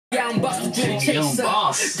Young boss.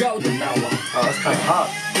 Oh, that's kind of hot.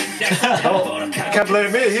 Oh, can't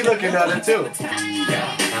blame me. He looking at it too.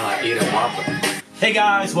 Iriwa봐. Hey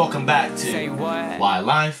guys, welcome back to Why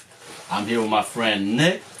Life. I'm here with my friend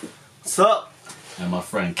Nick. What's up? And my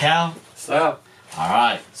friend Cal. What's up?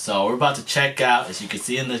 Alright, so we're about to check out, as you can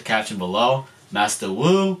see in the caption below, MASTA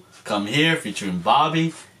WU, Come Here, featuring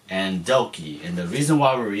Bobby and Dok2. And the reason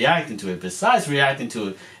why we're reacting to it, besides reacting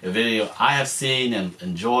to a video I have seen and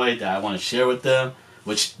enjoyed that I want to share with them,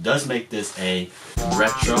 which does make this a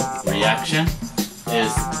retro reaction,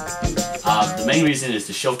 is the main reason is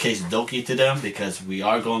to showcase Dok2 to them, because we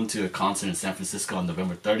are going to a concert in San Francisco on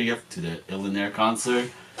November 30th to the Illinois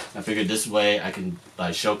concert. I figured this way I can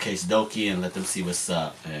showcase Dok2 and let them see what's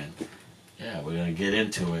up. And yeah, we're gonna get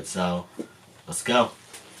into it. So let's go.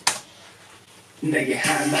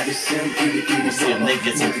 Let's see if Nick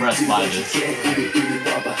gets impressed by this.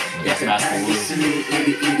 That's MASTA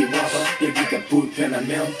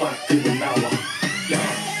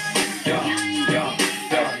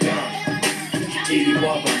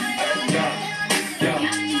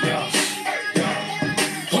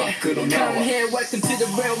Come here, welcome to the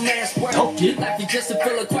real man's world. Life is just a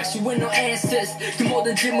fill of question with no answers. 그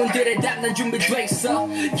모든 질문들에 답 난 준비돼 있어.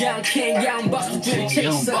 Young king, young boss, dream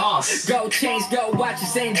chaser. Go change, go watch the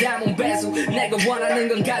same diamond bezel. 내가 원하는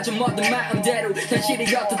건 가져 모든 마음대로.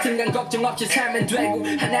 현실이 어떻든 간 걱정 없이 살면 되고.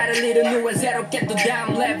 하나를 잃은 후엔 새롭게 또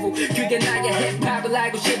다음 level. 그게 나의 힙합을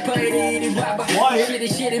알고 싶어. 이리 와봐.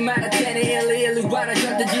 시리 말할 테니 일리 와라.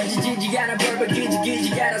 절대 지지 않아. 벌벌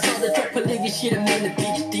기지 않아. 서도 쪽팔리기 싫은 눈에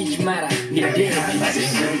띄지 마라. 이리 와봐.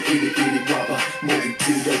 모두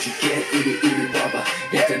들어줄게. 이리 와봐.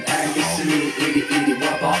 일단 알겠으니 이리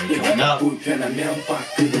와봐. 여기가 불편하면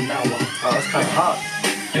밖으로 나와. Oh, that's kind of hot.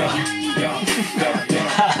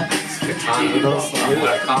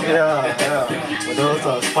 With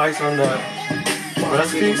those spikes on the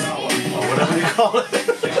breast piece, or whatever you call it.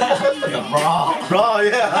 The bra. Bra,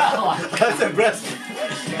 yeah. I said breast.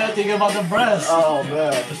 I think about the breast. Oh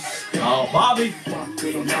man. Oh, Bobby. Oh,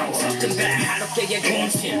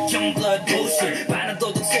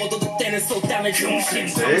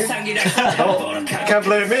 can't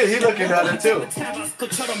blame me. He looking at it too.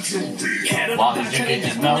 Bobby's drinking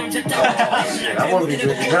his milk. I want to be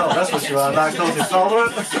drinking milk. That's what you are. Lactose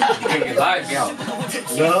intolerant? Drinking live milk.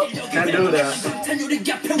 No, can't do that.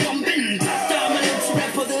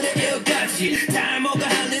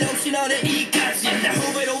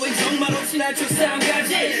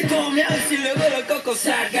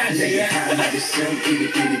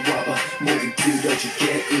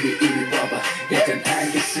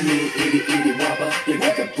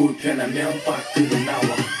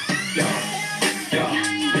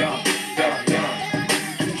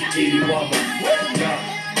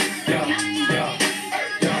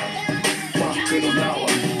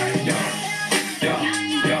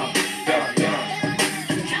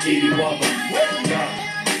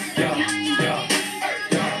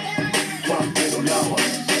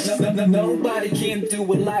 Nobody can do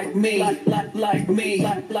it like me, like me.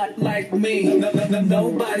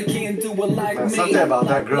 Nobody can do it like me. Something about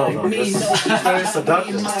that girl though, she's very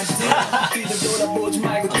seductive.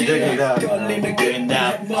 I'm digging that. Getting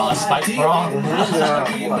that spike bra.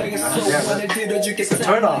 It's a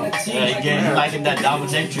turn on. Yeah, you liking that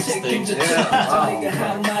dominatrix thing.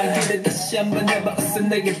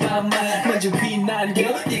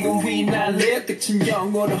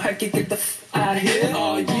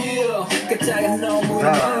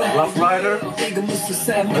 Rough Rider?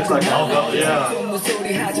 Looks like Elbow, yeah.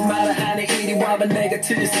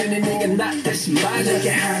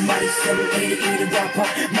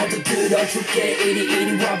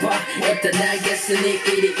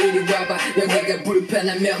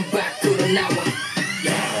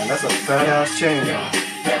 Man, that's a fat ass chain.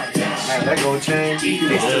 Man, that gold chain. It's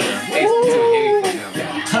too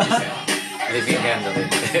heavy for him. They can handle it.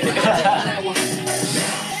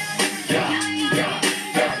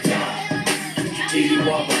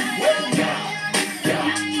 Iriwa봐.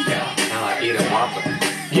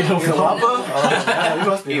 Iriwa봐? Oh, man, you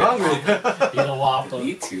must be hungry. Iriwa봐.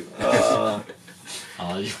 Me too.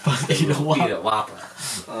 You fucking Iriwa봐.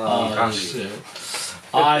 Oh, shit.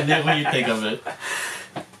 Alright, Nick, what do you think of it?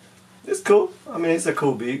 It's cool. I mean, it's a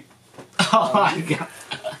cool beat. Oh my god.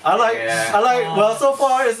 I like, well, so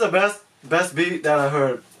far it's the best beat that I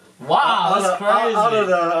heard. Wow, that's crazy. Out of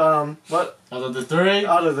the, what? Out of the three?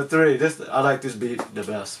 Out of the three, I like this beat the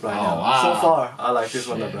best right now. Wow. So far, I like this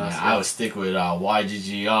one the best. Man, I would stick with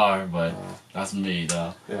YGGR, but that's me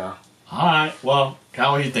though. Yeah. Alright, well,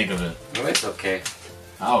 Kyle, what do you think of it? No, it's okay.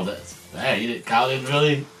 Oh, Kyle didn't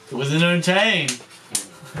really, it was entertained.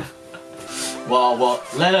 Well,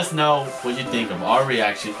 let us know what you think of our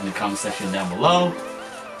reaction in the comment section down below.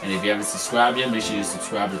 And if you haven't subscribed yet, make sure you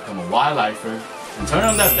subscribe to become a wildlifer. And turn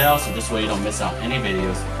on that bell so this way you don't miss out any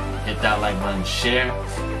videos. Hit that like button, share,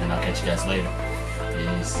 and I'll catch you guys later.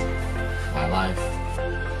 Peace. Wildlife.